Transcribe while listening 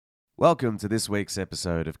Welcome to this week's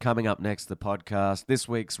episode of Coming Up Next, the podcast. This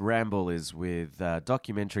week's ramble is with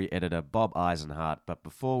documentary editor Bob Eisenhart. But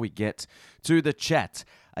before we get to the chat,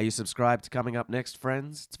 are you subscribed to Coming Up Next,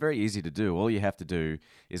 friends? It's very easy to do. All you have to do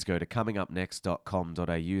is go to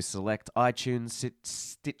comingupnext.com.au, select iTunes,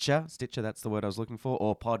 Stitcher, that's the word I was looking for,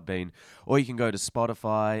 or Podbean, or you can go to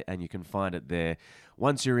Spotify and you can find it there.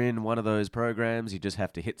 Once you're in one of those programs, you just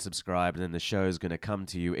have to hit subscribe, and then the show's going to come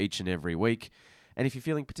to you each and every week. And if you're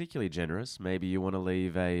feeling particularly generous, maybe you want to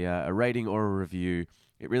leave a rating or a review.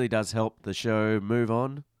 It really does help the show move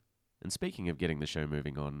on. And speaking of getting the show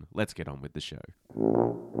moving on, let's get on with the show.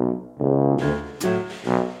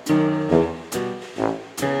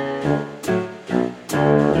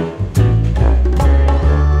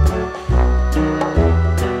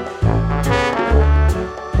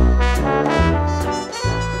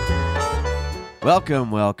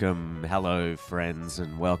 Welcome. Hello, friends,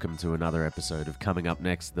 and welcome to another episode of Coming Up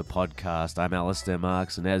Next, the podcast. I'm Alistair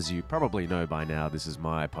Marks, and as you probably know by now, this is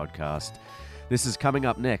my podcast. This is Coming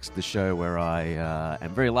Up Next, the show where I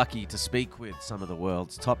am very lucky to speak with some of the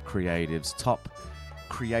world's top creatives, top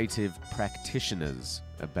creative practitioners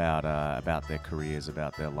about their careers,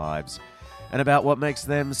 about their lives, and about what makes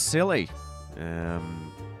them silly.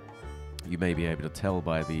 You may be able to tell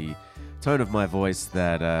by the tone of my voice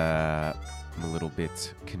that I'm a little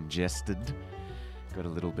bit congested. Got a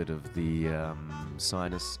little bit of the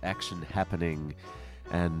sinus action happening.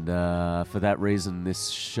 And for that reason, this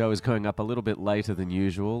show is going up a little bit later than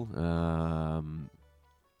usual.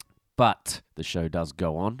 But the show does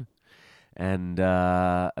go on. And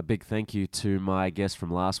a big thank you to my guest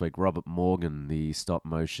from last week, Robert Morgan, the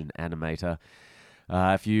stop-motion animator.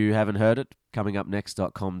 If you haven't heard it,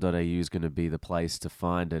 comingupnext.com.au is going to be the place to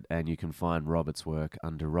find it, and you can find Robert's work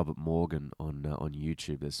under Robert Morgan on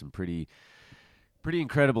YouTube. There's some pretty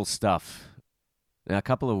incredible stuff. Now, a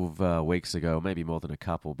couple of weeks ago, maybe more than a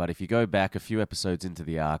couple, but if you go back a few episodes into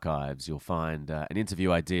the archives, you'll find an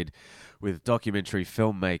interview I did with documentary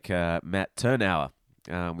filmmaker Matt Tyrnauer.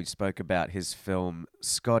 We spoke about his film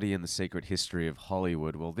Scotty and the Secret History of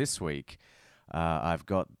Hollywood. Well, this week, I've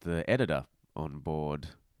got the editor on board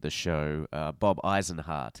the show, Bob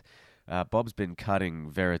Eisenhart. Bob's been cutting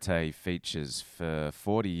verite features for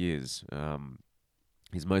 40 years.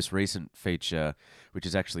 His most recent feature, which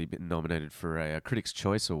has actually been nominated for a Critics'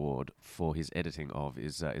 Choice Award for his editing of,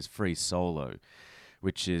 is Free Solo,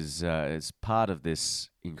 which is part of this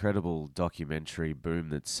incredible documentary boom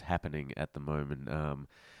that's happening at the moment.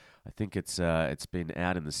 I think it's been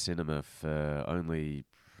out in the cinema for only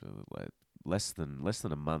less than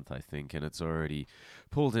a month, I think, and it's already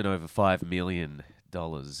pulled in over $5 million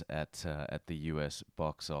at the US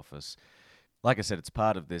box office. Like I said, it's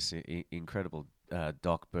part of this incredible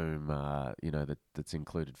doc boom, that's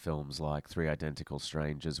included films like Three Identical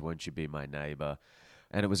Strangers, Won't You Be My Neighbor,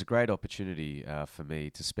 and it was a great opportunity for me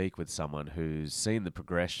to speak with someone who's seen the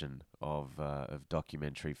progression of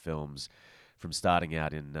documentary films from starting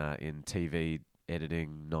out in TV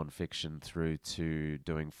editing, non-fiction, through to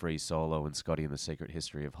doing Free Solo and Scotty and the Secret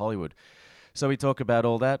History of Hollywood. So we talk about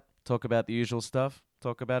all that, talk about the usual stuff,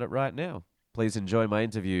 talk about it right now. Please enjoy my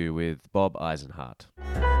interview with Bob Eisenhart.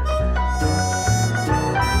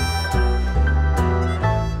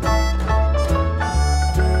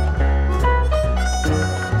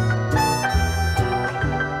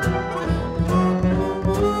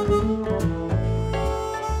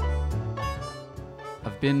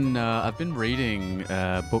 I've been reading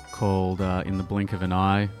a book called In the Blink of an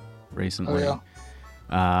Eye recently. Oh,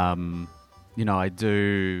 yeah. I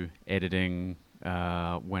do editing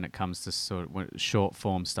when it comes to sort of short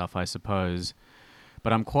form stuff, I suppose.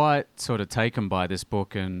 But I'm quite sort of taken by this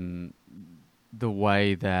book and the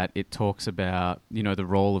way that it talks about, the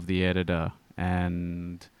role of the editor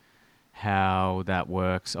and how that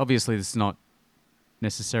works. Obviously, this is not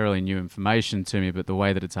necessarily new information to me, but the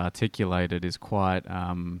way that it's articulated is quite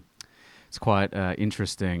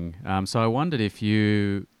interesting. So I wondered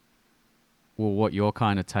what your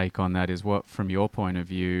kind of take on that is. What, from your point of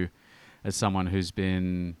view, as someone who's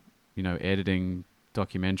been, editing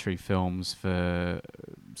documentary films for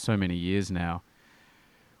so many years now,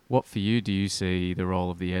 what for you do you see the role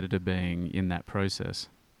of the editor being in that process?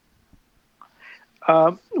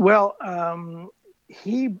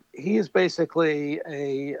 He is basically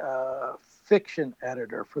a fiction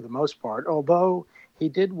editor for the most part, although he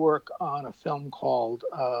did work on a film called,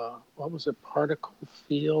 Particle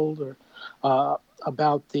Field, or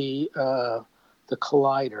about the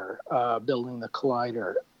collider, building the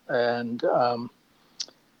collider. And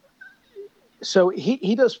so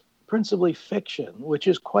he does principally fiction, which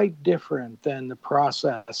is quite different than the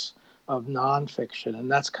process of nonfiction,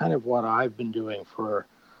 and that's kind of what I've been doing for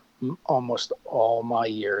almost all my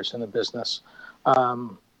years in the business.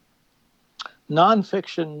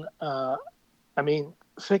 Nonfiction, I mean,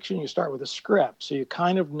 fiction, you start with a script, so you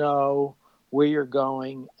kind of know where you're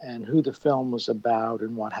going and who the film was about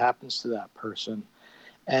and what happens to that person.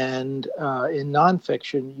 And in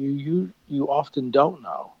nonfiction, you often don't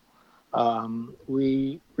know.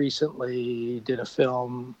 We recently did a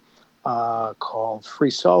film called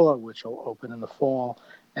Free Solo, which will open in the fall,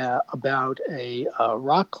 about a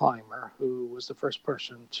rock climber who was the first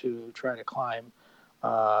person to try to climb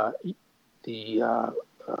the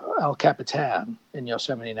El Capitan in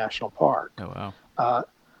Yosemite National Park. Oh, wow.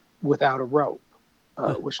 Without a rope,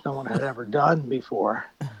 which no one had ever done before.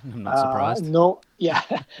 I'm not surprised. No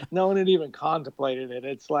one had even contemplated it.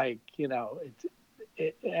 It's like,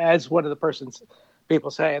 as one of the people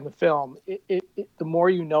say in the film, the more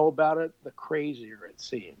you know about it, the crazier it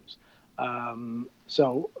seems.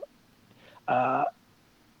 So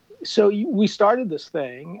we started this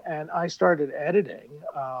thing, and I started editing.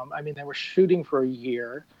 They were shooting for a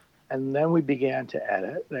year, and then we began to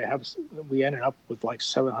edit. We ended up with like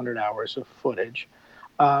 700 hours of footage.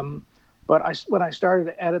 But when I started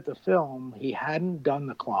to edit the film, he hadn't done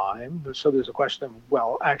the climb. So there's a question of,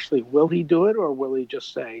 well, actually, will he do it, or will he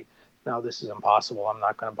just say, no, this is impossible, I'm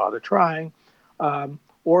not going to bother trying?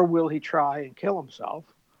 Or will he try and kill himself,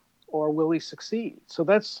 or will he succeed? So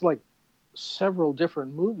that's like several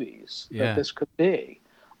different movies that this could be.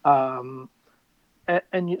 So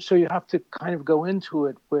you have to kind of go into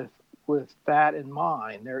it with that in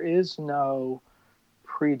mind. There is no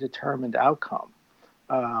predetermined outcome.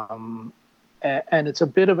 And it's a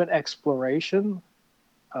bit of an exploration.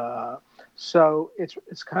 So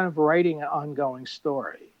it's kind of writing an ongoing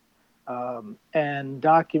story. And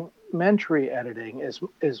documentary editing is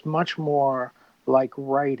much more like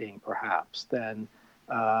writing, perhaps, than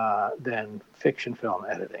fiction film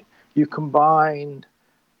editing. You combine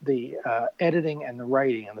the editing and the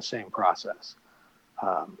writing in the same process,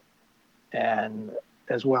 and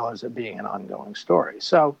as well as it being an ongoing story.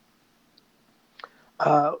 So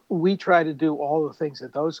we try to do all the things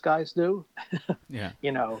that those guys do. Yeah.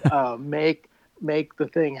 Make the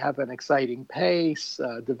thing have an exciting pace,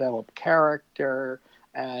 develop character,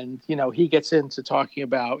 and he gets into talking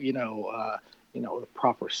about the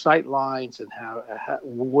proper sight lines and how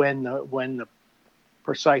when the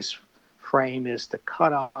precise frame is to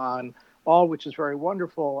cut on, all which is very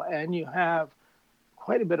wonderful. And you have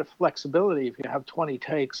quite a bit of flexibility if you have 20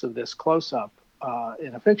 takes of this close-up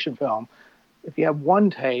in a fiction film. If you have one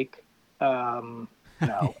take, in a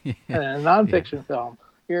nonfiction film,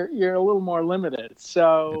 you're a little more limited.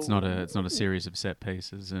 So it's not a series of set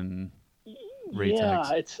pieces and retakes.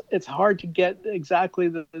 Yeah, it's hard to get exactly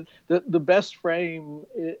the best frame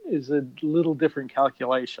is a little different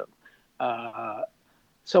calculation.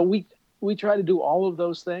 So we try to do all of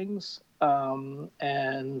those things,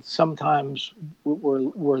 and sometimes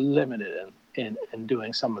we're limited in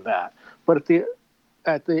doing some of that. But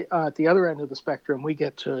at the other end of the spectrum, we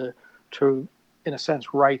get to in a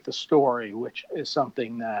sense write the story, which is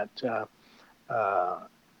something that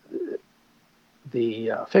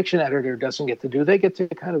the fiction editor doesn't get to do. They get to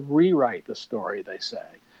kind of rewrite the story, they say,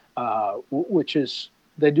 which is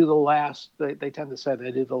they do the last. They tend to say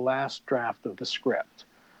they do the last draft of the script,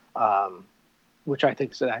 which I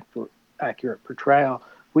think is an accurate portrayal.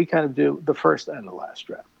 We kind of do the first and the last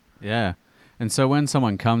draft. Yeah. And so when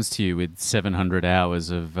someone comes to you with 700 hours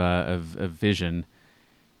of vision,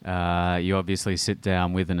 you obviously sit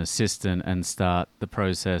down with an assistant and start the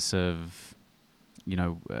process of,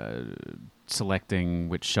 selecting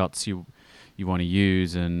which shots you want to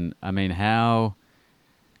use. And I mean, how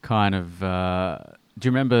kind of do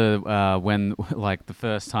you remember when, like, the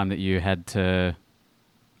first time that you had to,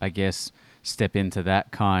 I guess, step into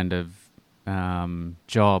that kind of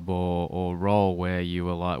job or role where you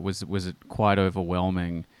were like, was it quite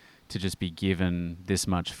overwhelming to just be given this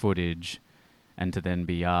much footage and to then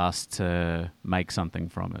be asked to make something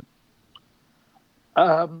from it?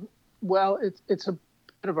 Well, it's a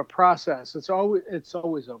bit of a process. It's always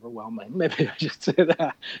overwhelming. Maybe I should say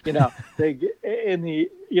that. When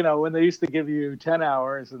they used to give you 10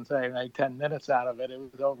 hours and say make 10 minutes out of it, it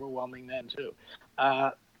was overwhelming then too.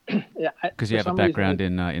 Because you have a background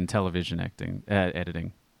in television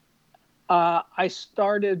editing. I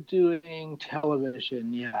started doing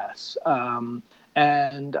television, yes,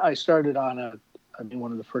 and I started on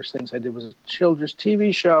one of the first things I did was a children's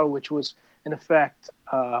TV show, which was in effect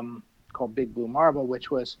called Big Blue Marble,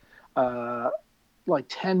 which was like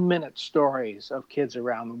 10-minute stories of kids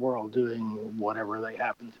around the world doing whatever they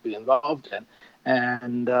happened to be involved in.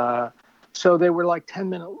 And so they were like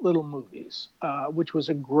 10-minute little movies, which was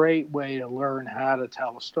a great way to learn how to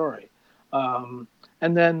tell a story. And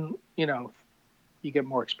then, you get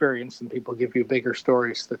more experience and people give you bigger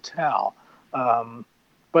stories to tell.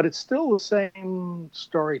 But it's still the same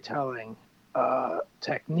storytelling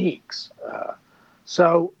techniques.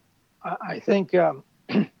 So I think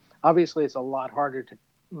obviously it's a lot harder to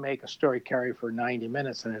make a story carry for 90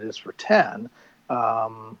 minutes than it is for 10.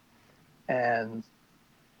 And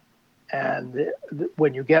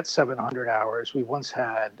when you get 700 hours, we once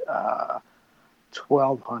had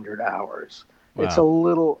 1,200 hours. Wow. It's a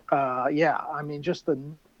little, just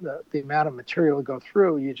the amount of material to go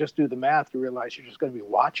through, you just do the math, you realize you're just going to be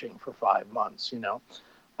watching for 5 months,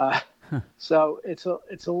 So it's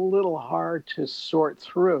a little hard to sort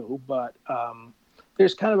through, but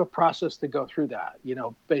there's kind of a process to go through that.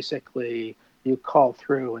 Basically you call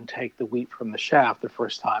through and take the wheat from the chaff the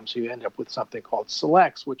first time, so you end up with something called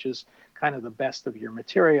selects, which is kind of the best of your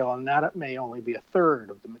material, and that may only be a third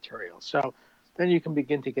of the material. So then you can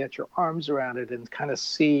begin to get your arms around it and kind of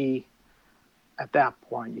see, at that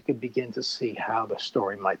point, you can begin to see how the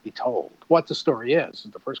story might be told. What the story is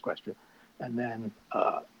the first question, and then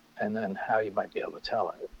how you might be able to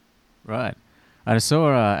tell it. Right. I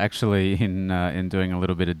saw actually in doing a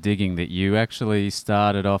little bit of digging that you actually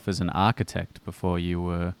started off as an architect before you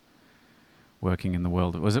were working in the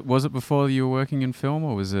world. Was it before you were working in film,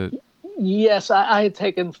 or was it? Yes, I had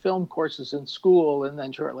taken film courses in school and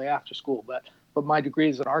then shortly after school, but my degree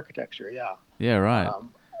is in architecture. Yeah. Yeah. Right.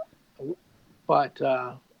 But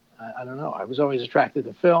I don't know. I was always attracted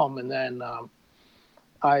to film, and then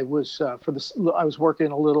I was I was working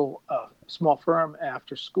in a little small firm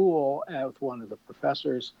after school with one of the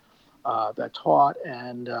professors that taught,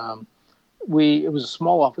 and it was a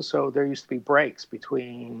small office, so there used to be breaks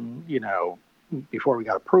between before we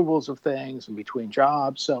got approvals of things and between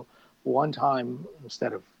jobs. So one time,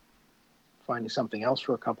 instead of finding something else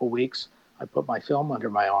for a couple of weeks, I put my film under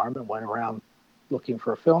my arm and went around looking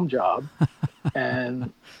for a film job.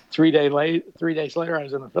 And 3 days later, I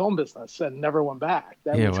was in the film business and never went back.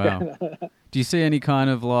 Wow. Do you see any kind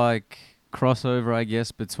of like crossover, I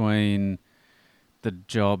guess, between the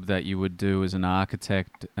job that you would do as an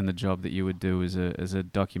architect and the job that you would do as a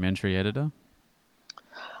documentary editor?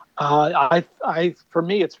 For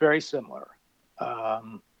me, it's very similar.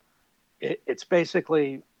 It's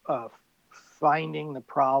basically finding the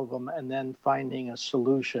problem and then finding a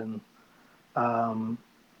solution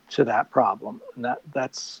to that problem, and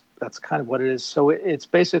that's kind of what it is. So it's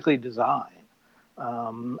basically design.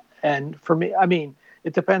 And for me, I mean,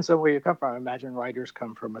 it depends on where you come from. I imagine writers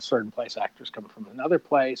come from a certain place, actors come from another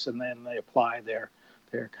place, and then they apply their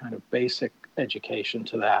kind of basic education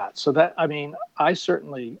to that. So that, I mean, I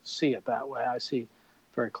certainly see it that way. I see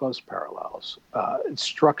very close parallels. It's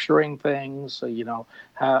structuring things, so,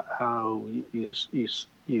 how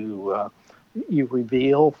you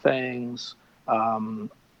reveal things,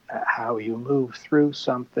 how you move through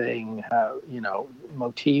something, how,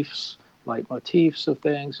 leitmotifs of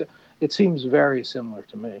things. It seems very similar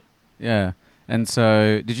to me. Yeah. And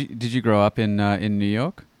so did you grow up in New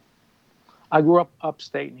York? I grew up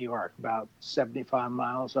upstate New York, about 75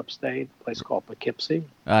 miles upstate, a place called Poughkeepsie.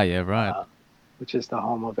 Ah, yeah, right. Which is the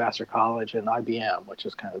home of Vassar College and IBM, which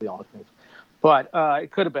is kind of the only thing. But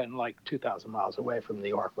it could have been like 2,000 miles away from New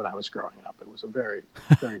York when I was growing up. It was a very,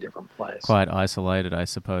 very different place. Quite isolated, I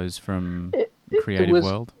suppose, from the creative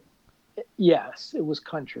world. Yes, it was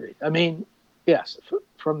country. I mean, yes,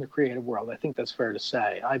 from the creative world. I think that's fair to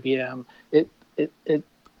say. IBM,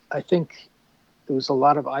 I think there was a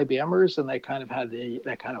lot of IBMers, and they kind of had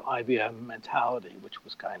that kind of IBM mentality, which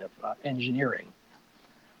was kind of engineering,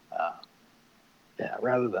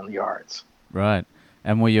 rather than the arts. Right.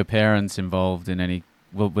 And were your parents involved in any?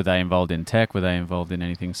 Were they involved in tech? Were they involved in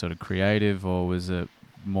anything sort of creative, or was it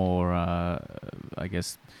more, I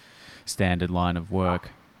guess, standard line of work?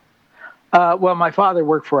 Well, my father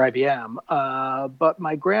worked for IBM, but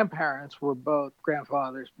my grandparents were both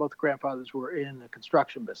grandfathers. Both grandfathers were in the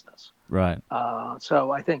construction business. Right.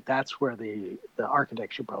 So I think that's where the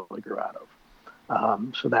architecture probably grew out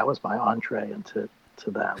of. So that was my entree into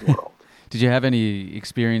that world. Did you have any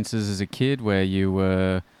experiences as a kid where you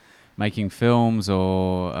were making films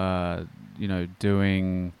or,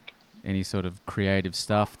 doing any sort of creative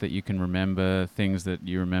stuff that you can remember, things that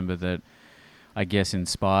you remember that, I guess,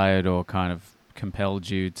 inspired or kind of compelled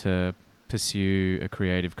you to pursue a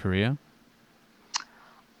creative career?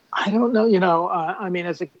 I don't know. I mean,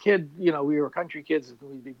 as a kid, we were country kids, and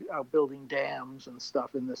we'd be out building dams and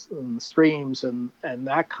stuff in the streams and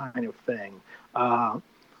that kind of thing.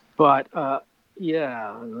 But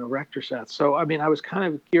Yeah, an erector set. So I mean, I was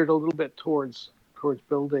kind of geared a little bit towards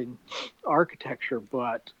building architecture,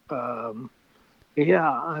 but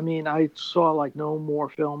yeah, I mean, I saw like no more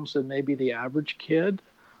films than maybe the average kid.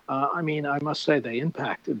 I mean, I must say they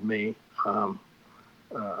impacted me um,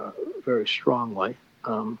 very strongly.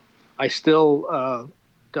 I still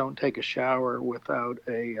don't take a shower without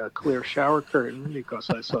a clear shower curtain because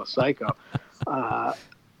I saw Psycho. Uh,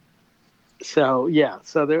 so yeah,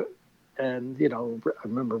 so there, and I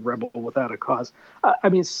remember Rebel Without a Cause. I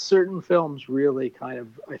mean, certain films really kind of,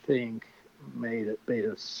 I think, made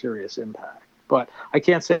a serious impact. But I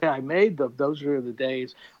can't say I made them. Those are the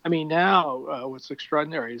days. I mean, now what's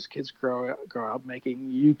extraordinary is kids grow up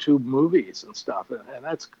making YouTube movies and stuff, and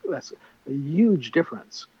that's a huge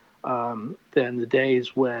difference than the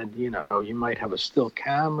days when you might have a still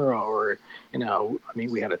camera or I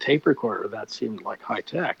mean, we had a tape recorder that seemed like high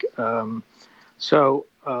tech. So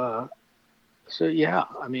so yeah,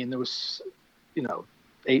 I mean, there was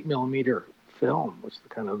 8 millimeter film was the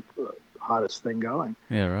kind of hottest thing going.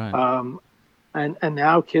 Yeah, right. And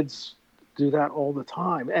now kids do that all the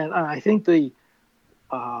time, and I think their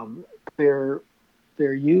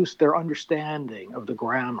their understanding of the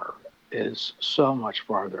grammar is so much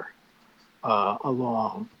farther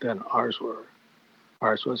along than ours were.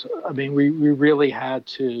 Ours was, I mean, we really had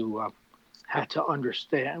to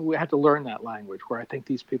understand. We had to learn that language. Where I think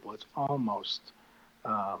these people, it's almost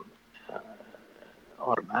um, uh,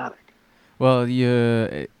 automatic. Well,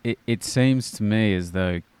 it seems to me as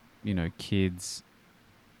though, kids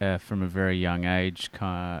from a very young age,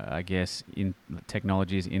 I guess,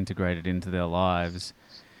 technology is integrated into their lives,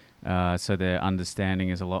 so their understanding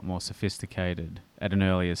is a lot more sophisticated at an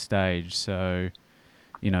earlier stage. So,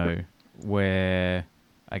 where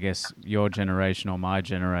I guess your generation or my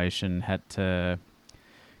generation had to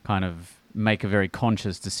kind of make a very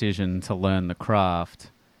conscious decision to learn the craft,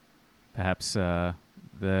 perhaps the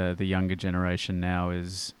younger generation now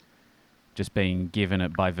is just being given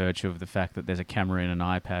it by virtue of the fact that there's a camera in an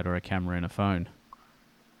iPad or a camera in a phone.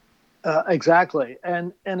 Exactly,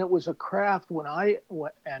 and it was a craft when I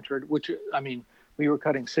entered, which I mean, we were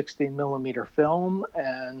cutting 16 millimeter film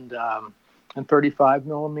and 35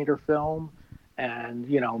 millimeter film, and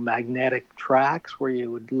magnetic tracks where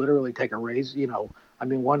you would literally take a razor. I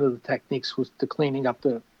mean, one of the techniques was to cleaning up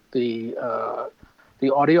the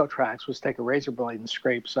audio tracks was take a razor blade and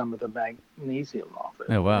scrape some of the magnesium off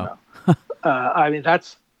it. Oh wow! I mean,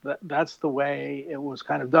 that's the way it was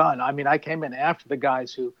kind of done. I mean, I came in after the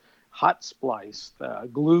guys who hot spliced,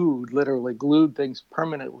 literally glued things,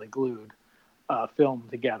 permanently glued film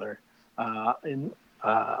together.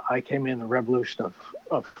 I came in the revolution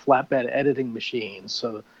of flatbed editing machines,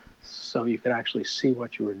 so you could actually see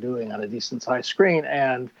what you were doing on a decent sized screen,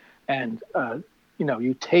 and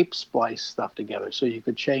you tape splice stuff together so you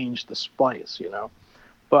could change the splice,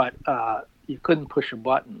 but you couldn't push a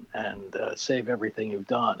button and save everything you've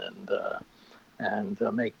done and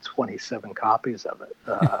make 27 copies of it.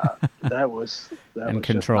 That was and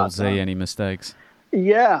Control Z any mistakes.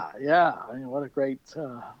 Yeah. I mean, what a great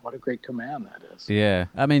command that is. Yeah.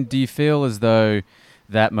 I mean, do you feel as though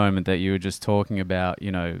that moment that you were just talking about,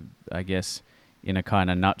 I guess in a kind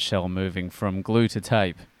of nutshell, moving from glue to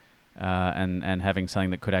tape, and having something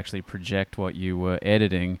that could actually project what you were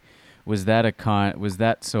editing, was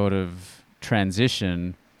that sort of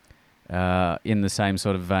transition in the same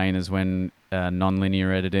sort of vein as when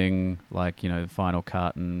non-linear editing, like Final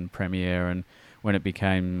Cut and Premiere, and when it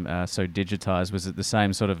became so digitized, was it the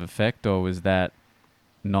same sort of effect, or was that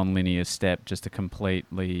non-linear step just a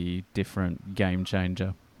completely different game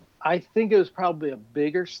changer? I think it was probably a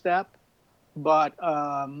bigger step, but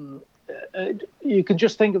you can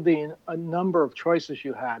just think of a number of choices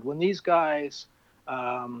you had. When these guys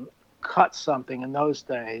cut something in those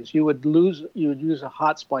days, you would use a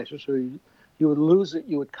hot splicer, so you would lose it,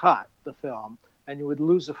 you would cut the film, and you would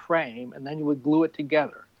lose a frame, and then you would glue it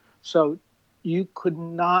together. So you could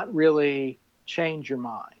not really change your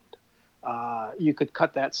mind. You could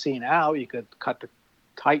cut that scene out, you could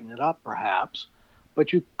tighten it up perhaps,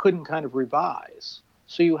 but you couldn't kind of revise.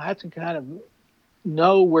 So you had to kind of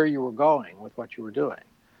know where you were going with what you were doing.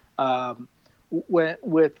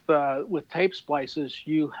 With tape splices,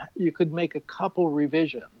 you could make a couple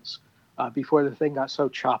revisions before the thing got so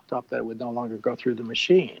chopped up that it would no longer go through the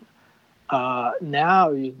machine.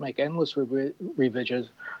 Now you make endless revisions.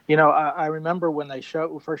 I remember when they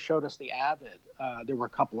first showed us the Avid. There were a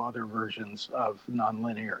couple other versions of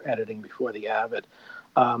nonlinear editing before the Avid,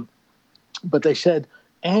 but they said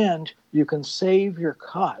and you can save your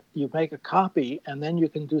cut. You make a copy, and then you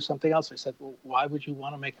can do something else. I said, well, why would you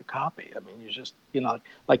want to make a copy? I mean, you just,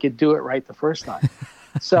 like you do it right the first time.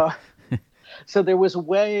 So, so there was a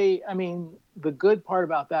way. I mean, the good part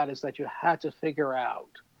about that is that you had to figure out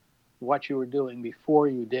what you were doing before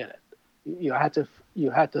you did it. You had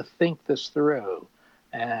to think this through,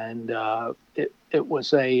 and it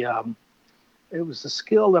was a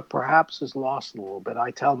skill that perhaps is lost a little bit.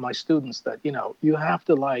 I tell my students that you have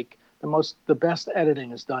to, like, the best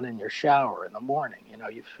editing is done in your shower in the morning.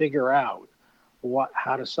 You figure out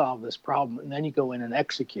how to solve this problem, and then you go in and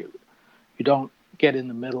execute. You don't get in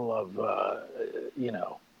the middle of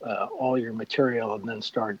all your material and then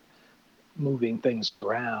start moving things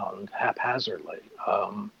around haphazardly.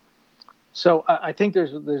 So I think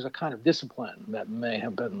there's a kind of discipline that may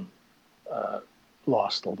have been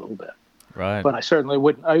lost a little bit. Right. But I certainly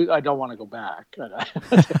wouldn't. I don't want to go back.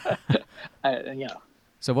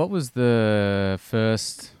 So what was the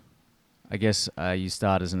first? I guess you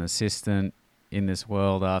start as an assistant in this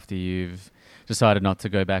world after you've decided not to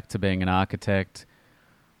go back to being an architect.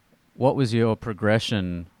 What was your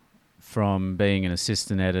progression from being an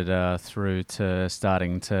assistant editor through to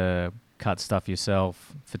starting to cut stuff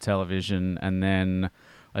yourself for television, and then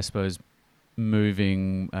I suppose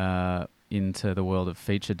moving into the world of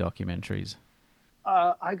feature documentaries?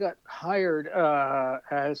 I got hired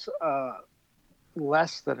as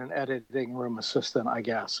less than an editing room assistant, I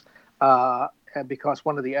guess, and because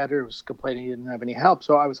one of the editors was complaining he didn't have any help,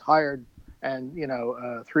 so I was hired. And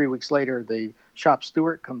 3 weeks later, the shop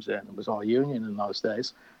steward comes in. It was all union in those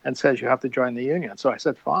days, and says you have to join the union. So I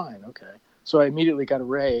said, fine, okay. So I immediately got a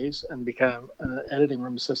raise and became an editing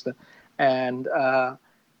room assistant. And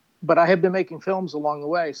but I had been making films along the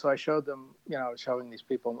way, so I showed them, showing these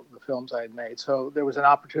people the films I had made. So there was an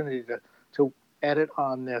opportunity to edit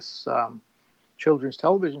on this children's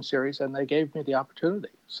television series, and they gave me the opportunity.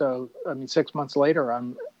 So 6 months later,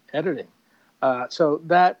 I'm editing. So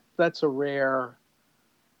that's a rare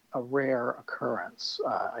occurrence.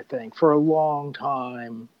 I think for a long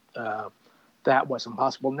time that wasn't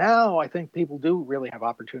possible. Now I think people do really have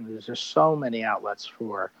opportunities. There's so many outlets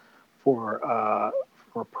for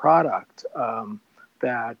product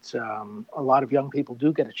that a lot of young people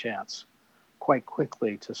do get a chance quite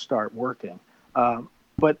quickly to start working.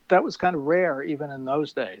 But that was kind of rare even in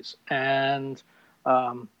those days. And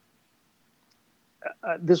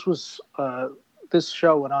this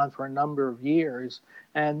show went on for a number of years,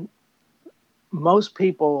 and most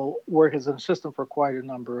people work as an assistant for quite a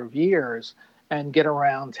number of years and get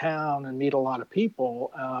around town and meet a lot of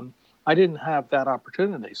people. I didn't have that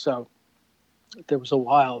opportunity. So there was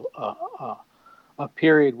a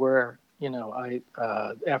period where, I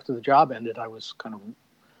after the job ended, I was kind of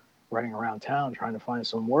running around town trying to find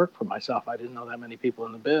some work for myself. I didn't know that many people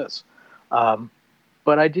in the biz.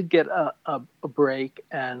 But I did get a break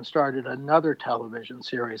and started another television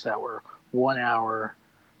series that were 1 hour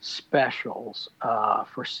specials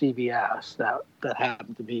for CBS that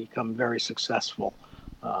happened to become very successful.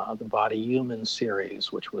 The Body Human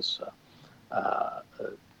series, which was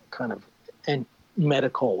kind of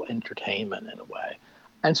medical entertainment in a way.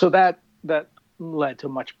 And so that led to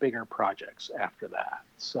much bigger projects after that.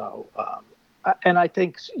 So, and I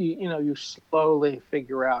think, you slowly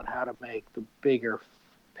figure out how to make the bigger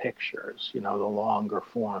pictures, the longer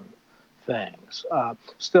form things.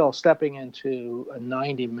 Still, stepping into a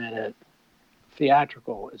 90-minute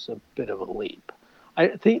theatrical is a bit of a leap. I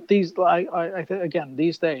think these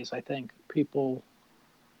days, I think people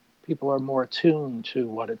are more attuned to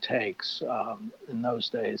what it takes. In those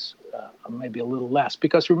days, maybe a little less,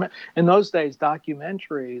 because in those days,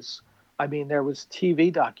 documentaries, there was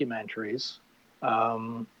TV documentaries,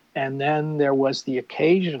 and then there was the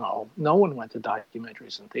occasional. No one went to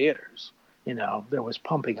documentaries in theaters. There was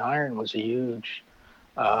Pumping Iron was a huge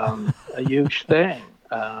thing.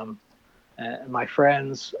 And my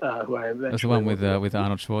friends, who I eventually... That's the one with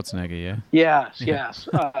Arnold Schwarzenegger, yeah? Yes.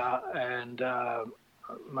 And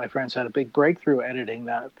my friends had a big breakthrough editing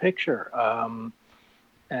that picture.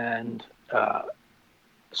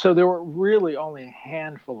 So there were really only a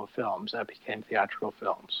handful of films that became theatrical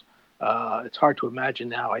films. It's hard to imagine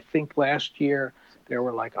now. I think last year there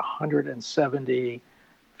were like 170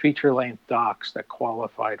 feature-length docs that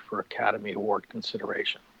qualified for Academy Award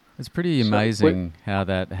consideration. It's pretty amazing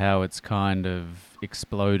how it's kind of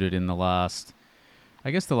exploded in the last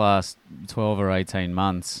 12 or 18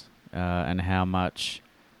 months, and how much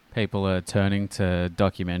people are turning to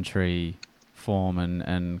documentary form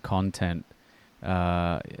and content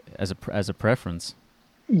as a preference.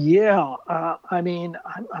 Yeah,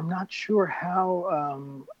 I'm not sure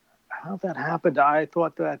how how that happened. I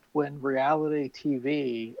thought that when reality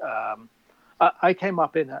TV, I came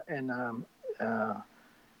up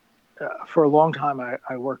for a long time,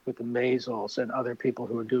 I worked with the Maisels and other people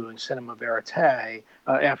who were doing cinema verite.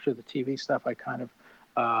 After the TV stuff, I kind of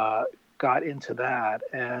got into that.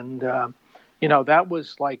 And, that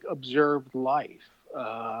was like observed life,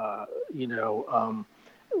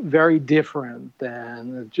 very different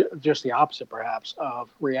than just the opposite, perhaps, of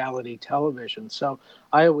reality television. So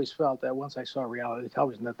I always felt that once I saw reality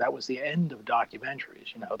television, that was the end of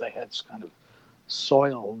documentaries. They had kind of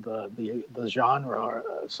soiled the genre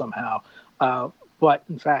somehow. But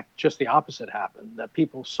in fact, just the opposite happened, that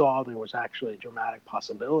people saw there was actually dramatic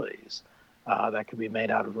possibilities that could be made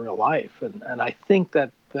out of real life. And I think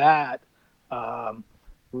that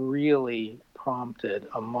really prompted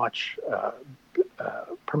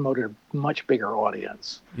promoted a much bigger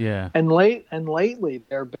audience. Yeah. And lately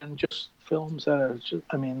there have been just films that are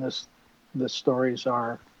just, the stories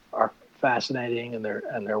are fascinating, and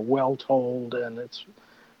they're well told, and it's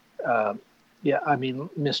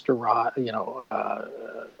Mr.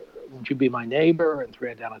 Won't You Be My Neighbor and Three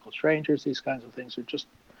Identical Strangers, these kinds of things are just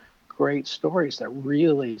great stories that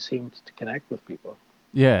really seem to connect with people.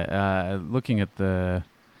 Yeah, looking at the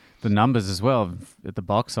numbers as well at the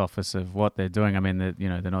box office of what they're doing. I mean,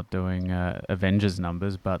 they're not doing Avengers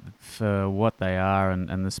numbers, but for what they are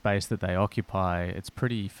and the space that they occupy, it's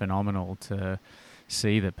pretty phenomenal to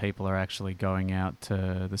see that people are actually going out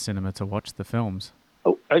to the cinema to watch the films.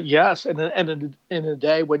 Oh, yes, and in a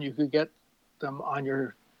day when you could get them on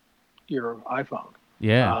your iPhone.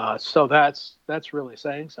 Yeah. So that's really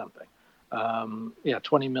saying something.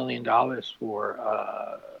 $20 million for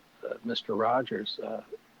Mr. Rogers.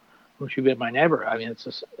 Won't You Be My Neighbor? I mean,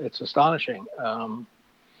 it's astonishing.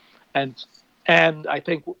 And I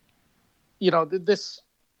think,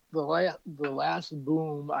 the last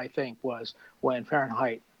boom, I think, was when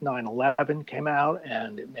Fahrenheit 9/11 came out,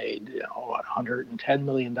 and it made $110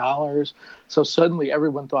 million. So suddenly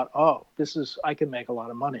everyone thought, oh, I can make a lot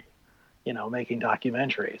of money, making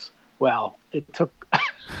documentaries. Well, it took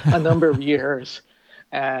a number of years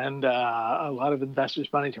and a lot of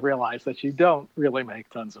investors' money to realize that you don't really make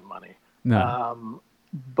tons of money. No.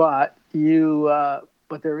 But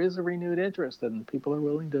there is a renewed interest, and people are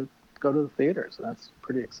willing to go to the theaters, and that's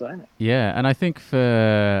pretty exciting. Yeah, and I think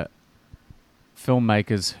for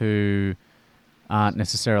filmmakers who aren't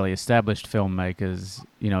necessarily established filmmakers,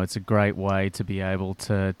 it's a great way to be able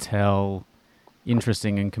to tell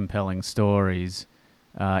interesting and compelling stories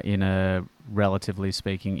in a, relatively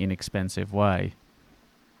speaking, inexpensive way.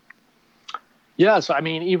 Yes, I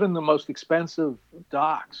mean, even the most expensive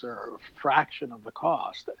docs are a fraction of the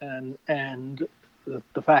cost, and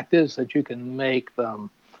the fact is that you can make them,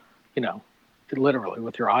 literally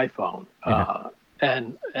with your iPhone,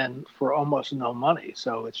 and for almost no money.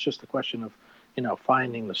 So it's just a question of,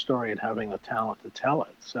 finding the story and having the talent to tell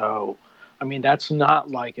it. So, I mean, that's not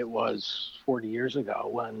like it was 40 years ago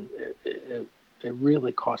when it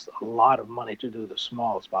really cost a lot of money to do the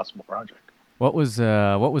smallest possible project. What was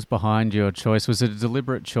behind your choice? Was it a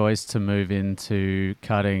deliberate choice to move into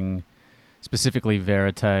cutting specifically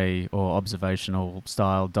verite or observational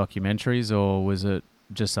style documentaries, or was it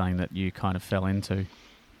just something that you kind of fell into?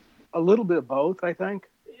 A little bit of both, I think.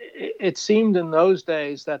 It seemed in those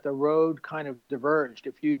days that the road kind of diverged.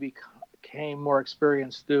 If you became more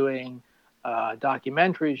experienced doing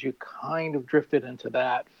documentaries, you kind of drifted into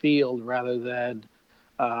that field rather than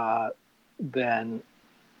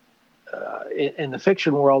in the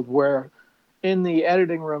fiction world, where in the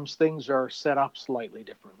editing rooms things are set up slightly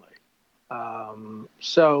differently.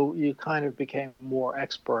 So you kind of became more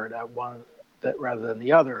expert at one that rather than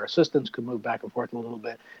the other. Assistants could move back and forth a little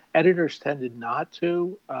bit. Editors tended not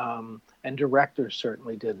to, and directors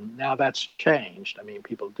certainly didn't. Now that's changed. I mean,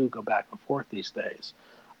 people do go back and forth these days.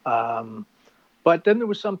 But then there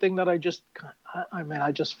was something that I just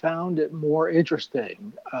found it more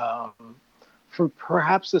interesting. For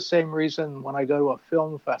perhaps the same reason when I go to a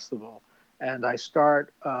film festival and I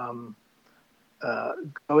start going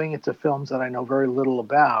into films that I know very little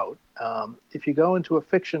about. If you go into a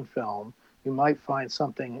fiction film, you might find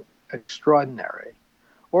something extraordinary,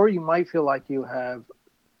 or you might feel like you have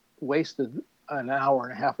wasted an hour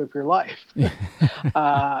and a half of your life.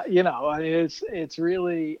 It's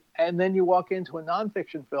really, and then you walk into a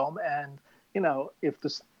nonfiction film, and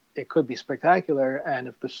it could be spectacular, and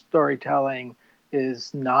if the storytelling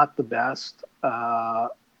is not the best,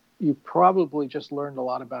 you probably just learned a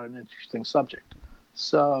lot about an interesting subject.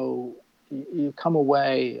 So you come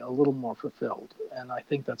away a little more fulfilled, and I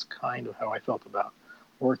think that's kind of how I felt about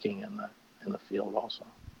working in the field also.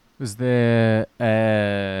 Was there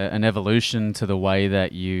an evolution to the way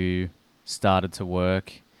that you started to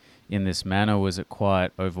work in this manner? Was it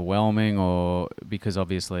quite overwhelming, or because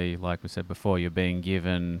obviously, like we said before, you're being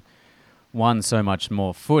given one, so much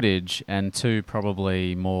more footage, and two,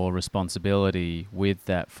 probably more responsibility with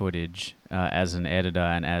that footage as an editor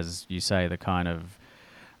and, as you say, the kind of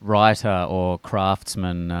writer or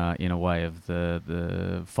craftsman in a way of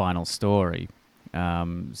the final story.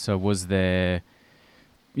 So was there,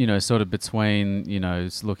 sort of between,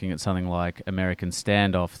 looking at something like American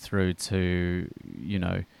Standoff through to,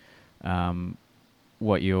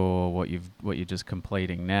 what you're just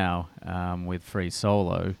completing now with Free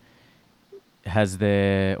Solo, has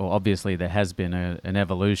there, or obviously there has been an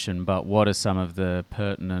evolution, but what are some of the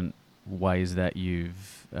pertinent ways that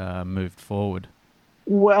you've moved forward?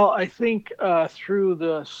 Well, I think through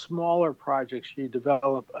the smaller projects, you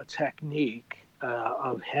develop a technique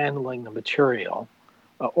of handling the material,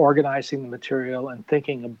 organizing the material, and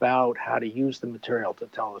thinking about how to use the material to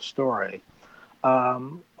tell the story.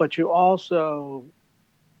 But you also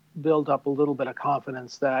build up a little bit of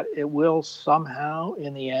confidence that it will somehow,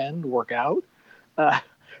 in the end, work out.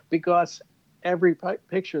 Because every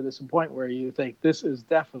picture, there's a point where you think this is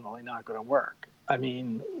definitely not going to work. I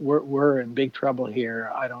mean, we're in big trouble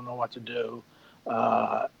here. I don't know what to do,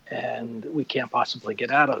 and we can't possibly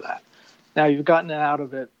get out of that. Now, you've gotten out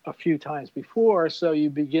of it a few times before, so you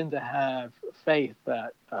begin to have faith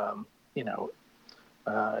that,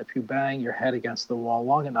 if you bang your head against the wall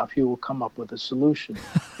long enough, you will come up with a solution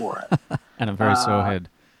for it. And a very sore head.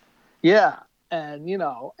 Yeah,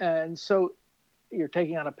 and so you're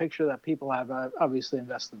taking on a picture that people have obviously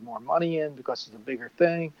invested more money in because it's a bigger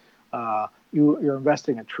thing. You're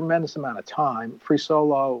investing a tremendous amount of time. Free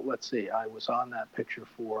Solo, let's see, I was on that picture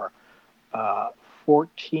for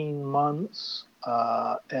 14 months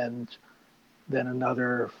and then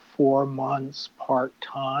another 4 months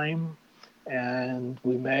part-time. And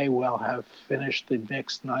we may well have finished the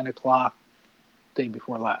mix 9 o'clock day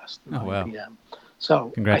before last, 9 p.m. So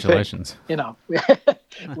congratulations. I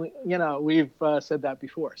think, we've said that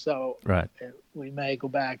before. So right. We may go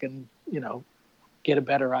back and, get a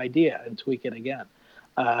better idea and tweak it again.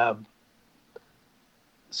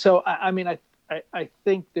 So, I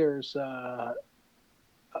think there's a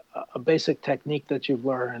basic technique that you've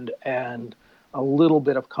learned and a little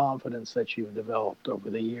bit of confidence that you've developed over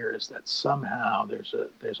the years that somehow there's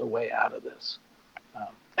a way out of this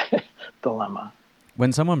dilemma.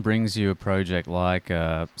 When someone brings you a project like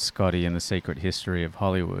Scotty and the Secret History of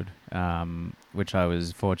Hollywood, which I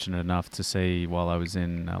was fortunate enough to see while I was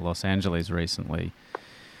in Los Angeles recently,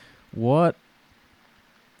 what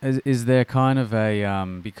is there kind of a,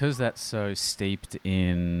 because that's so steeped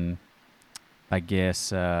in, I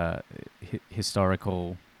guess,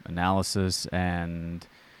 historical analysis and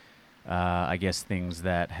I guess things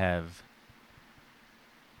that have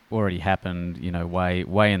already happened,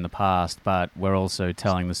 way in the past, but we're also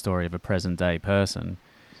telling the story of a present day person.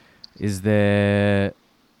 Is there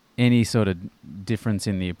any sort of difference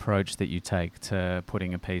in the approach that you take to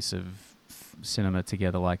putting a piece of cinema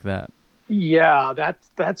together like that? Yeah, that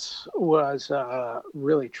was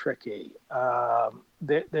really tricky.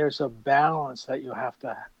 There's a balance that you have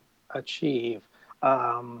to achieve.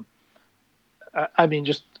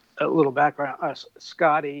 Just a little background.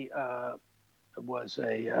 Scotty was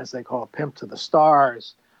as they call, a pimp to the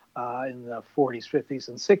stars in the 40s, 50s,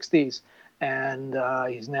 and 60s. And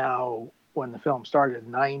he's now, when the film started,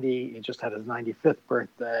 90. He just had his 95th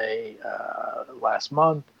birthday last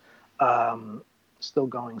month. Still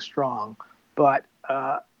going strong. But,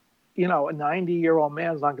 a 90-year-old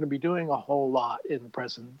man's not going to be doing a whole lot in the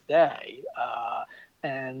present day.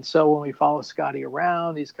 And so when we follow Scotty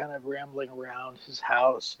around, he's kind of rambling around his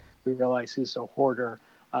house. We realize he's a hoarder.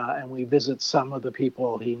 And we visit some of the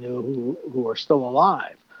people he knew who are still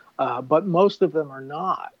alive. But most of them are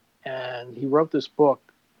not. And he wrote this book,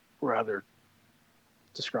 rather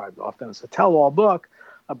described often as a tell-all book,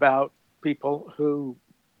 about people who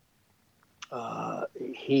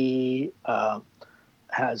he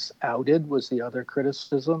has outed, was the other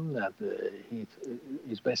criticism, that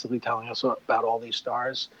he's basically telling us about all these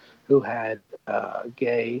stars who had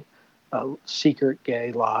secret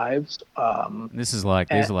gay lives. These are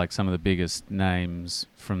like some of the biggest names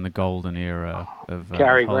from the golden era of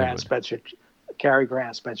Cary Hollywood.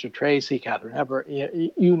 Grant, Spencer Tracy, Catherine Hepburn,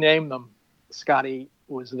 you name them, Scotty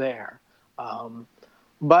was there.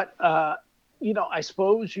 But I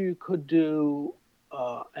suppose you could do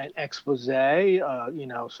an expose,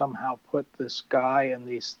 somehow put this guy and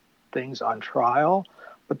these things on trial,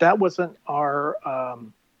 but that wasn't our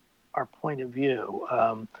point of view.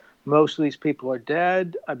 Most of these people are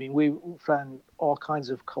dead. I mean, we found all kinds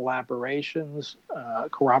of corroborations,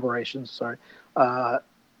 sorry, uh,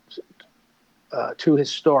 to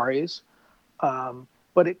his stories.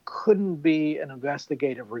 But it couldn't be an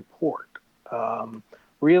investigative report. Um,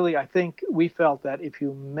 Really, I think we felt that if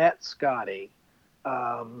you met Scotty,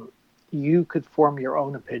 you could form your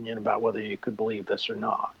own opinion about whether you could believe this or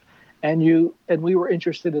not. And we were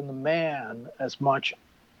interested in the man as much,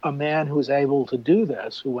 a man who was able to do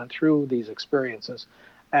this, who went through these experiences,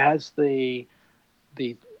 as the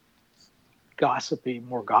more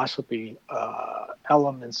gossipy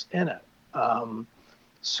elements in it.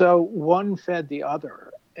 So one fed the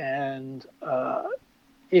other, and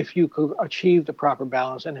if you could achieve the proper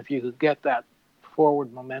balance, and if you could get that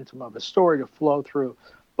forward momentum of a story to flow through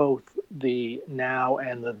both the now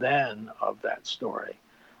and the then of that story.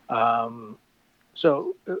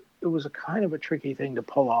 So it was a kind of a tricky thing to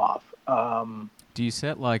pull off. Do you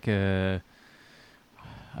set like a,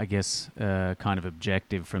 I guess, kind of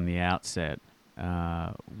objective from the outset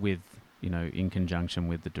with, in conjunction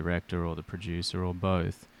with the director or the producer or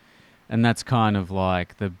both? And that's kind of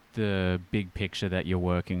like the big picture that you're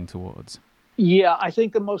working towards. Yeah, I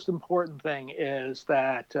think the most important thing is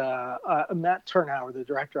that Matt Tyrnauer, the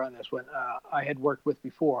director on this one, I had worked with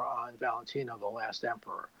before on Valentino, the Last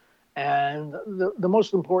Emperor. And the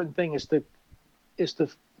most important thing is to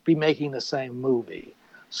be making the same movie.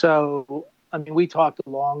 So, I mean, we talked a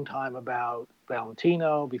long time about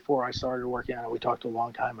Valentino before I started working on it. We talked a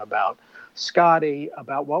long time about Scotty,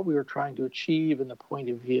 about what we were trying to achieve and the point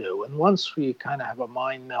of view. And once we kind of have a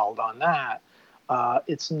mind meld on that,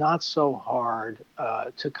 it's not so hard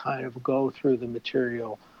to kind of go through the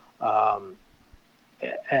material and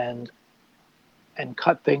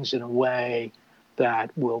cut things in a way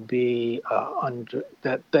that will be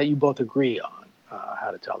that you both agree on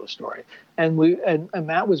how to tell the story. And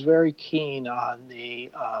Matt was very keen on the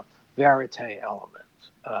verite element.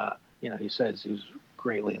 He says he was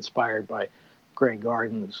greatly inspired by Grey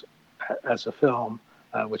Gardens as a film,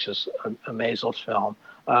 which is a Maysles film.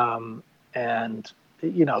 And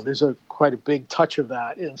there's quite a big touch of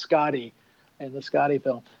that in the Scotty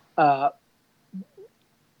film.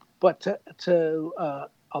 But to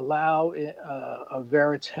allow a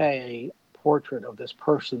verite portrait of this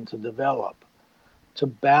person to develop, to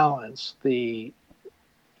balance the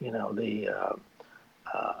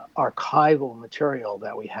archival material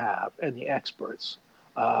that we have and the experts,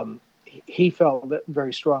 he felt that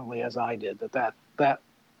very strongly, as I did, that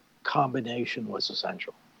combination was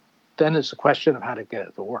essential. Then it's a question of how to get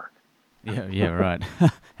it to work. Yeah, right.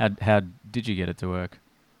 How did you get it to work?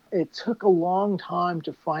 It took a long time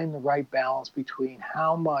to find the right balance between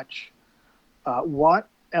how much, what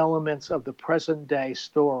elements of the present day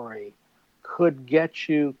story could get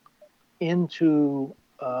you into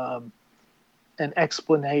an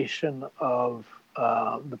explanation of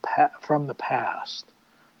from the past.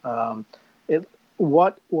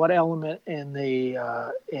 What element in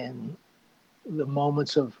the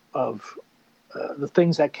moments of the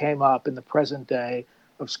things that came up in the present day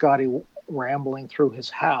of Scotty rambling through his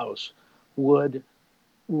house would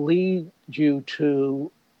lead you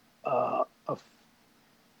to a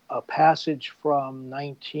passage from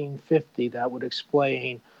 1950 that would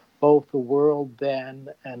explain both the world then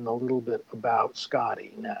and a little bit about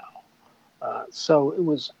Scotty now. So it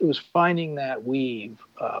was finding that weave,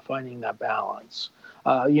 finding that balance.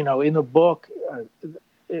 In the book,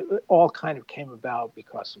 it all kind of came about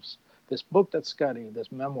because of this book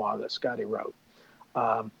this memoir that Scotty wrote,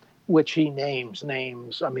 which he names.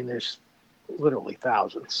 I mean, there's literally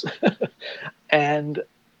thousands. And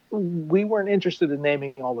we weren't interested in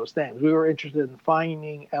naming all those names. We were interested in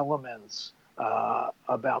finding elements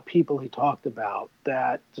about people he talked about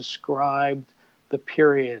that described the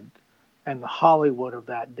period and the Hollywood of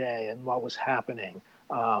that day and what was happening,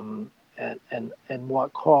 and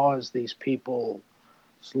what caused these people's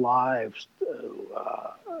lives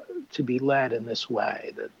to be led in this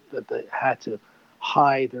way, that they had to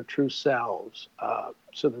hide their true selves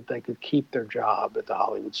so that they could keep their job at the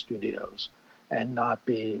Hollywood studios and not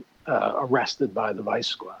be arrested by the Vice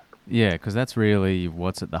Squad. Yeah, because that's really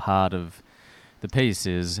what's at the heart of the piece,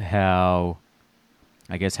 is how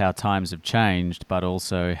times have changed, but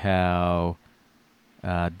also how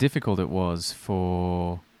difficult it was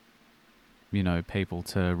for, people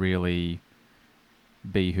to really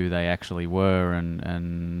be who they actually were,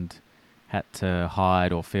 and had to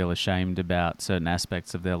hide or feel ashamed about certain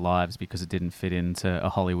aspects of their lives because it didn't fit into a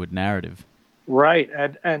Hollywood narrative. Right,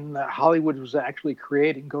 and Hollywood was actually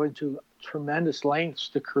going to tremendous lengths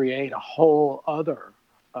to create a whole other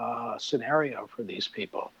scenario for these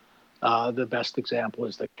people. The best example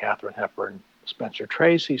is the Katharine Hepburn, Spencer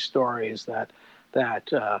Tracy stories that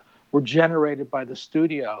were generated by the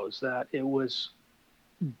studios. That it was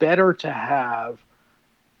better to have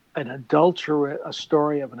a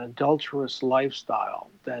story of an adulterous lifestyle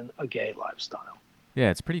than a gay lifestyle. Yeah,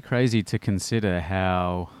 it's pretty crazy to consider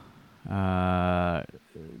how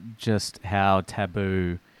just how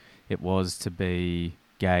taboo it was to be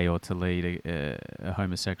gay or to lead a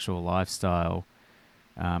homosexual lifestyle,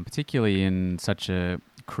 particularly in such a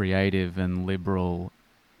creative and liberal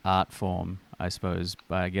art form, I suppose.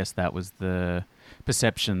 But I guess that was the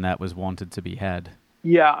perception that was wanted to be had.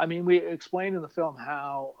 Yeah, I mean, we explained in the film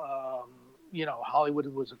how Hollywood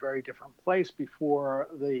was a very different place before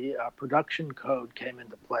the production code came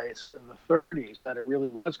into place in the 30s. That it really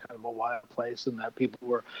was kind of a wild place, and that people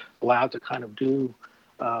were allowed to kind of do,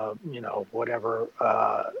 whatever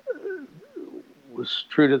was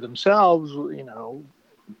true to themselves.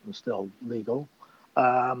 Still legal,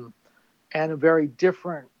 and a very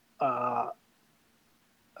different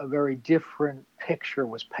picture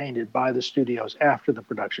was painted by the studios after the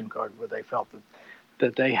production code, where they felt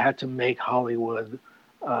that they had to make Hollywood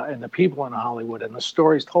and the people in Hollywood and the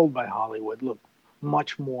stories told by Hollywood look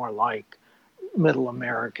much more like middle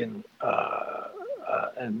American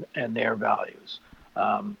and their values,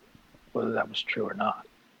 whether that was true or not.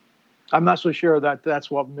 I'm not so sure that that's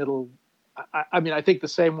what middle. I mean, I think the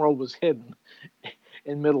same world was hidden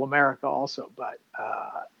in middle America also, but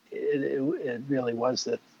it really was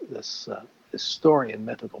this story in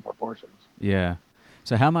mythical proportions. Yeah.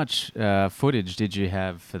 So how much footage did you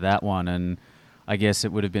have for that one? And I guess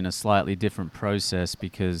it would have been a slightly different process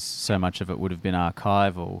because so much of it would have been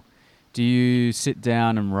archival. Do you sit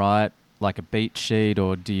down and write like a beat sheet,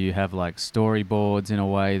 or do you have like storyboards in a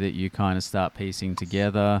way that you kind of start piecing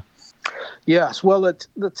together? Yes. Well,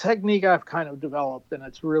 the technique I've kind of developed, and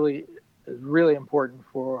it's really important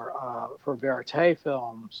for verite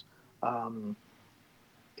films,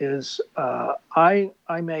 is I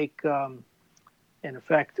make in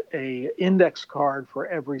effect a index card for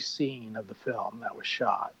every scene of the film that was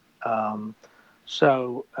shot.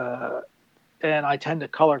 And I tend to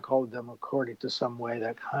color code them according to some way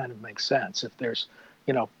that kind of makes sense. If there's,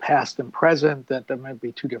 past and present, that there might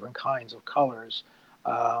be two different kinds of colors.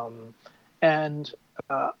 And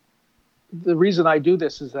the reason I do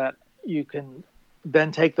this is that you can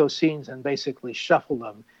then take those scenes and basically shuffle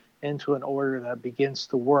them into an order that begins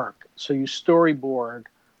to work. So I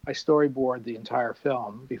storyboard the entire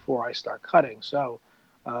film before I start cutting. So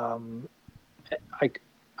I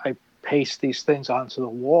paste these things onto the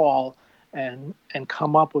wall and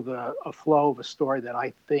come up with a flow of a story that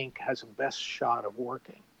I think has a best chance of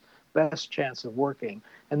working.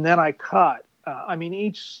 And then I cut.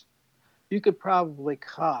 You could probably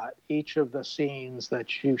cut each of the scenes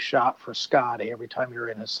that you shot for Scotty every time you're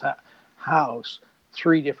in his house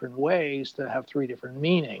 3 different ways to have 3 different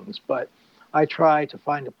meanings. But I try to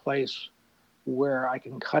find a place where I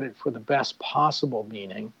can cut it for the best possible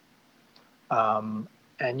meaning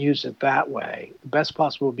and use it that way. The best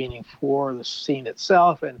possible meaning for the scene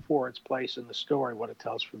itself and for its place in the story, what it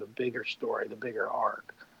tells for the bigger story, the bigger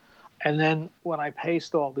arc. And then when I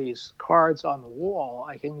paste all these cards on the wall,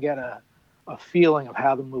 I can get a feeling of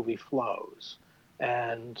how the movie flows.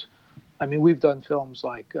 And I mean, we've done films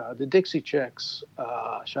like the Dixie Chicks,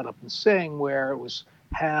 Shut Up and Sing, where it was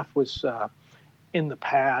half was in the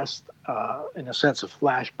past, in a sense of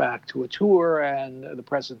flashback to a tour, and the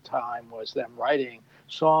present time was them writing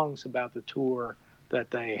songs about the tour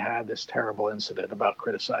that they had this terrible incident about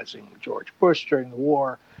criticizing George Bush during the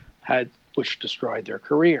war, which destroyed their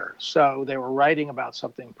career. So they were writing about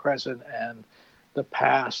something present, and the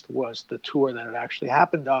past was the tour that it actually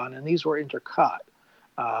happened on, and these were intercut.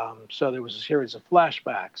 So there was a series of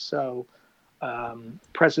flashbacks. So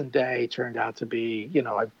present day turned out to be,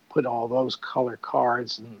 I put all those color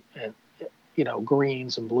cards and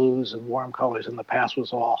greens and blues and warm colors. In the past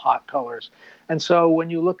was all hot colors. And so when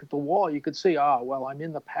you look at the wall, you could see, I'm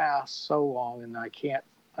in the past so long and I can't,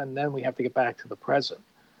 and then we have to get back to the present.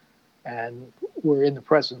 And we're in the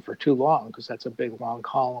present for too long because that's a big long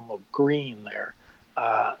column of green there.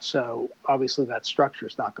 So obviously that structure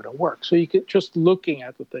is not going to work. So you could, just looking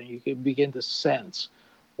at the thing, you can begin to sense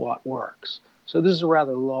what works. So this is a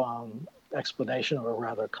rather long explanation of a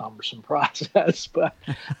rather cumbersome process, but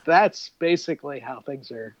that's basically how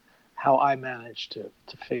I managed to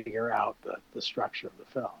figure out the structure of the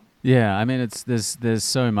film. Yeah, I mean, there's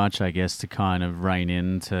so much, I guess, to kind of rein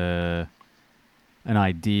into an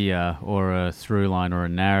idea or a through line or a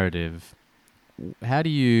narrative. How do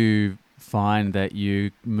you find that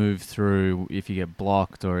you move through if you get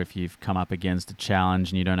blocked or if you've come up against a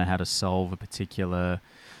challenge and you don't know how to solve a particular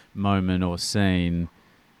moment or scene?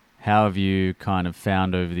 How have you kind of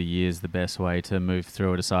found over the years the best way to move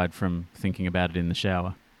through it aside from thinking about it in the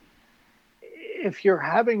shower? If you're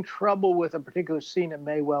having trouble with a particular scene, it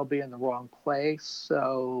may well be in the wrong place.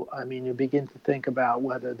 So, I mean, you begin to think about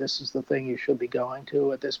whether this is the thing you should be going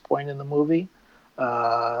to at this point in the movie.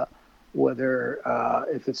 Whether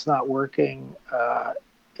if it's not working,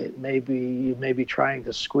 it may be you may be trying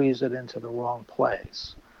to squeeze it into the wrong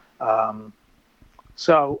place.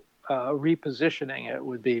 So repositioning it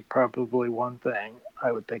would be probably one thing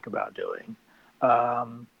I would think about doing.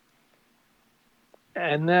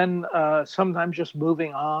 And then sometimes just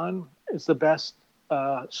moving on is the best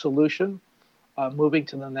solution, moving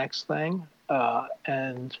to the next thing.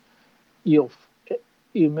 And you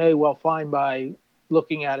may well find by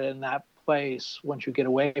looking at it in that place, once you get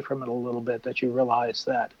away from it a little bit, that you realize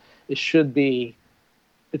that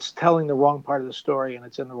it's telling the wrong part of the story and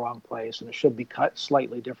it's in the wrong place, and it should be cut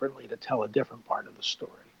slightly differently to tell a different part of the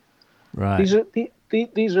story. Right.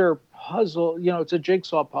 These are puzzle, it's a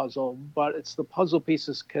jigsaw puzzle, but it's the puzzle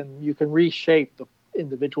pieces you can reshape the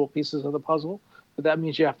individual pieces of the puzzle, but that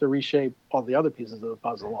means you have to reshape all the other pieces of the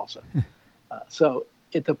puzzle also. So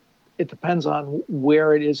it depends on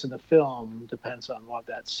where it is in the film, depends on what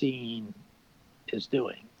that scene is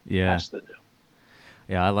doing. Yeah. Has to do.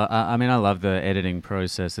 Yeah, I mean, I love the editing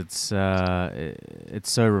process. It's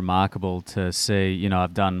so remarkable to see.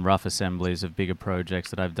 I've done rough assemblies of bigger projects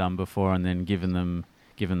that I've done before, and then given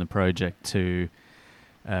the project to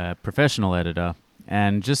a professional editor,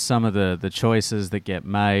 and just some of the choices that get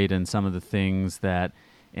made, and some of the things that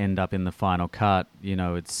end up in the final cut.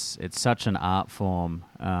 It's such an art form,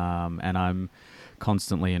 and I'm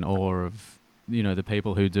constantly in awe of the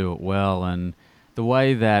people who do it well, and the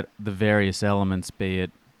way that the various elements, be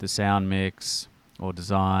it the sound mix or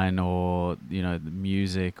design or the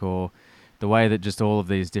music, or the way that just all of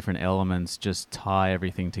these different elements just tie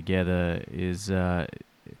everything together is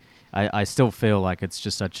I still feel like it's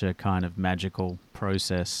just such a kind of magical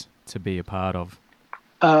process to be a part of.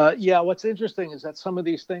 What's interesting is that some of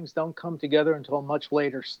these things don't come together until a much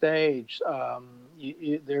later stage.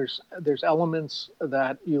 There's elements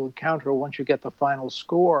that you encounter once you get the final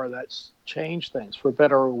score that's changed things for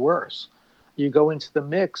better or worse. You go into the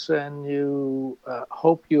mix and you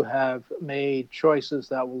hope you have made choices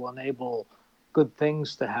that will enable good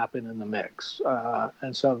things to happen in the mix,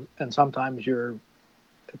 and sometimes you're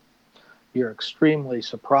extremely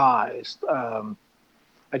surprised.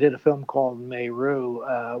 I did a film called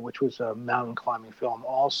Meru, which was a mountain climbing film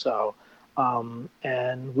also.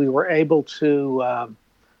 And we were able to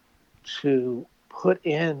put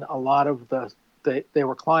in a lot of they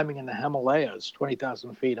were climbing in the Himalayas,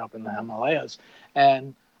 20,000 feet up in the Himalayas.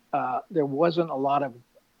 And there wasn't a lot of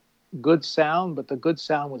good sound, but the good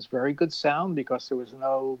sound was very good sound because there was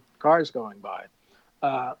no cars going by.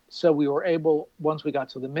 So we were able, once we got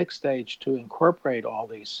to the mix stage, to incorporate all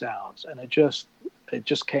these sounds. And it just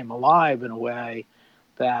came alive in a way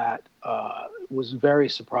that was very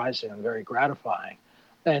surprising and very gratifying.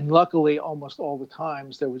 And luckily, almost all the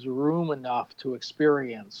times, there was room enough to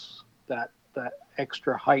experience that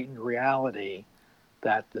extra heightened reality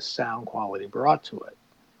that the sound quality brought to it.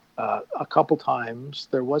 A couple times,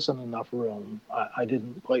 there wasn't enough room. I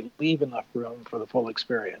didn't quite leave enough room for the full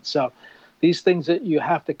experience. So these things that you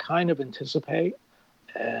have to kind of anticipate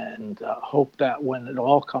and hope that when it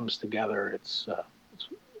all comes together, it's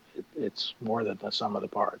more than the sum of the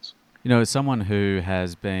parts. As someone who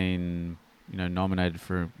has been, nominated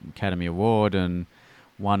for Academy Award and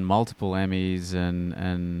won multiple Emmys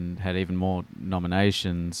and had even more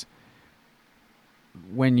nominations,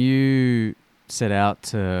 when you set out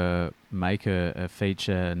to make a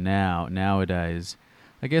feature nowadays,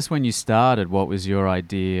 I guess when you started, what was your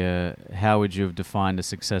idea? How would you have defined a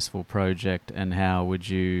successful project, and how would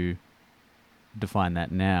you define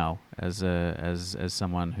that now as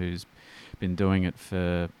someone who's been doing it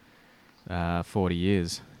for 40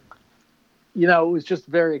 years? It was just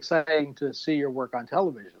very exciting to see your work on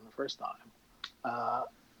television the first time.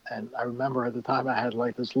 And I remember at the time I had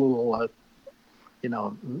like this little,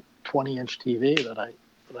 20-inch TV that I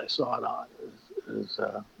saw it on.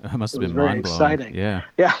 It must have been very mind-blowing. Exciting.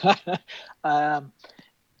 Yeah.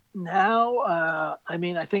 Now,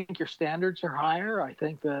 I think your standards are higher. I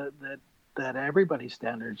think that everybody's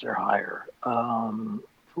standards are higher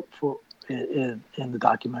in the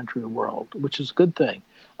documentary world, which is a good thing.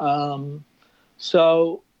 I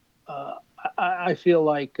feel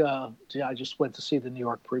like I just went to see the New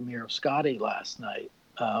York premiere of Scotty last night,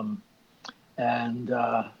 and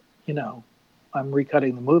I'm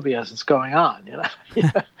recutting the movie as it's going on. You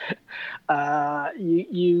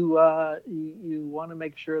want to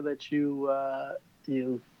make sure that you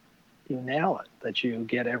nail it, that you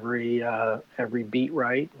get every beat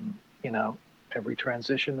right, and every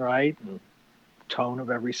transition right, and tone of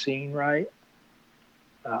every scene right.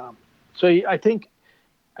 So I think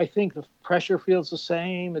the pressure feels the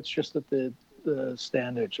same. It's just that the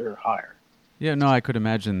standards are higher. Yeah, no, I could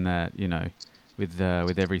imagine that. With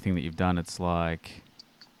everything that you've done, it's like,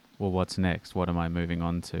 well, what's next? What am I moving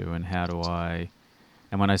on to, and how do I?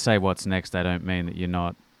 And when I say what's next, I don't mean that you're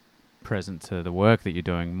not present to the work that you're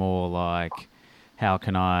doing. More like, how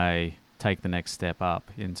can I take the next step up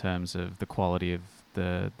in terms of the quality of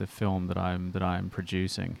the film that I'm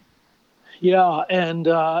producing? Yeah, and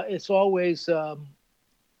it's always a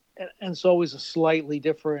slightly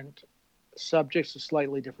different subject, a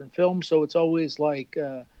slightly different film. So it's always like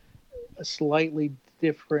a slightly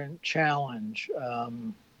different challenge.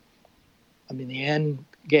 The end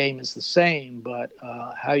game is the same, but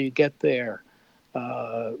how you get there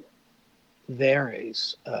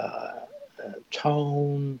varies.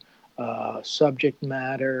 Tone, subject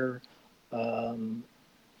matter.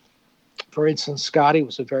 For instance, Scotty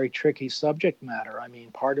was a very tricky subject matter.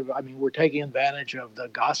 We're taking advantage of the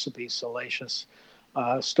gossipy, salacious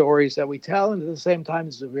stories that we tell, and at the same time,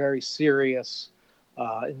 it's a very serious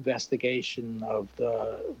investigation of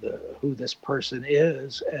the who this person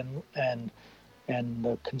is, and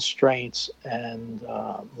the constraints and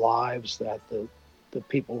lives that the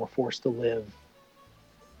people were forced to live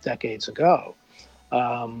decades ago.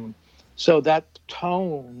 So that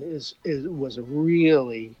tone was a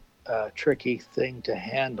really tricky thing to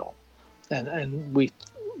handle, and we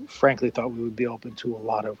frankly thought we would be open to a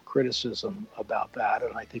lot of criticism about that,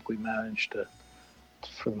 and I think we managed to,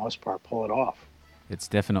 for the most part, pull it off. It's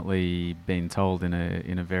definitely been told in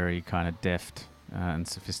a very kind of deft and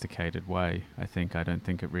sophisticated way. I don't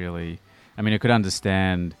think it really. I could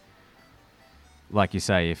understand, like you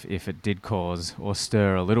say, if it did cause or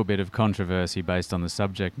stir a little bit of controversy based on the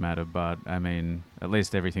subject matter, but at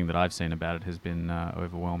least everything that I've seen about it has been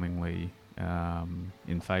overwhelmingly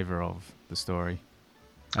in favour of the story.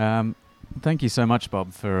 Thank you so much,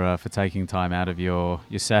 Bob, for taking time out of your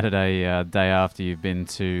Saturday day after you've been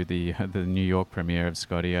to the New York premiere of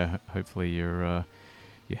Scotty. Hopefully your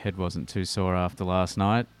head wasn't too sore after last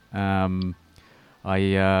night. I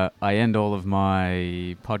end all of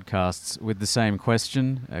my podcasts with the same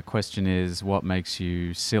question. A question is, what makes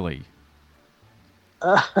you silly?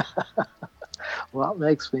 What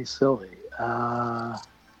makes me silly? I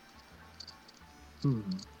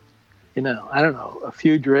don't know. A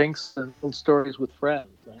few drinks and old stories with friends.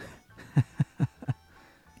 Right?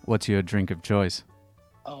 What's your drink of choice?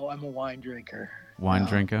 Oh, I'm a wine drinker. Wine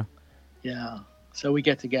drinker? Yeah. So we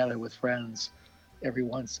get together with friends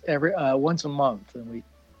once a month, and we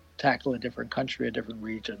tackle a different country, a different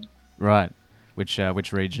region. Right. Which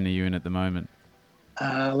region are you in at the moment?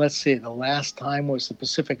 Let's see. The last time was the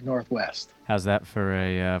Pacific Northwest. How's that for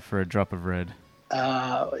a drop of red?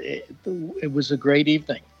 It was a great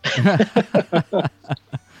evening. A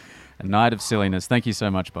night of silliness. Thank you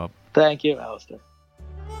so much, Bob. Thank you, Alistair.